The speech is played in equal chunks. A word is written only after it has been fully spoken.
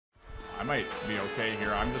I might be okay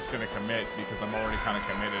here. I'm just gonna commit because I'm already kind of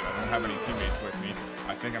committed. I don't have any teammates with me.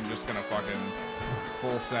 I think I'm just gonna fucking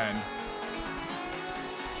full send.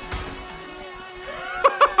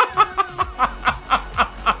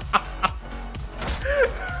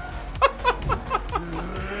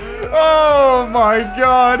 Oh my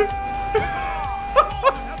god.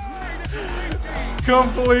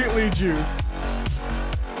 Completely juke.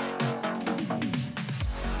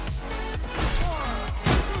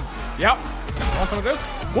 Yep. Want some of this?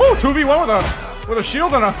 Whoa, 2v1 with a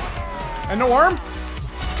shield and no arm.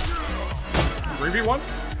 3v1.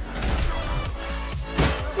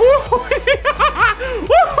 Woo!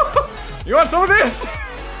 You want some of this?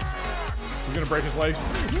 He's gonna break his legs.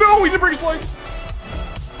 No, he didn't break his legs.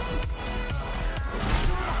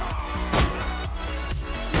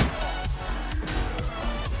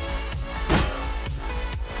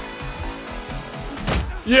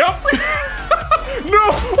 Yep.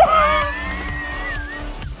 No.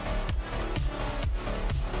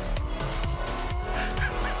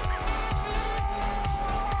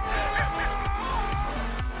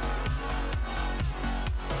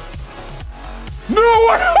 No.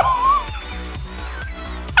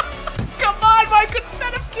 Come on, Mike could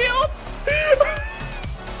not have killed.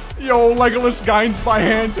 Yo, Legolas guides by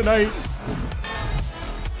hand tonight.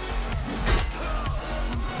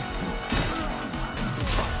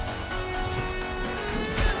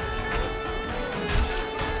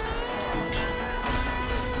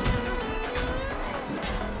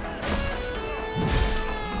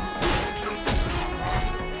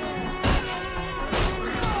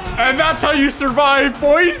 And that's how you survive,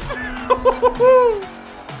 boys!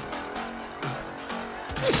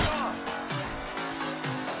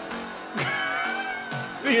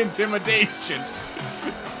 The intimidation.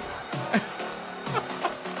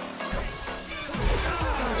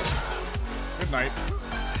 Good night.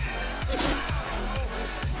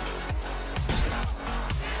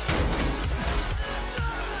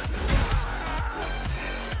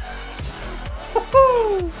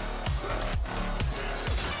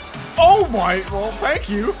 Oh my, well, thank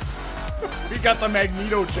you. We got the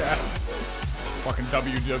Magneto chats. Fucking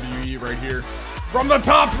WWE right here. From the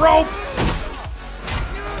top rope!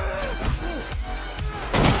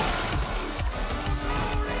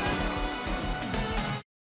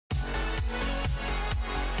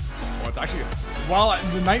 Well, it's actually, while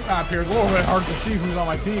the night map here is a little bit hard to see who's on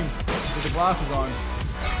my team with the glasses on.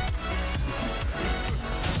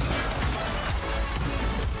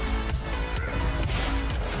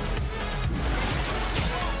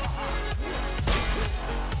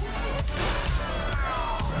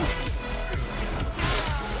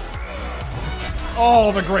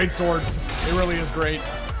 Oh, the great sword. It really is great.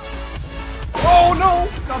 Oh no,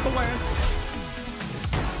 not the lance.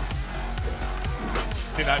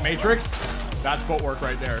 See that matrix? That's footwork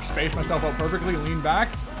right there. Spaced myself out perfectly, leaned back,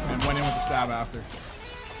 and went in with the stab after.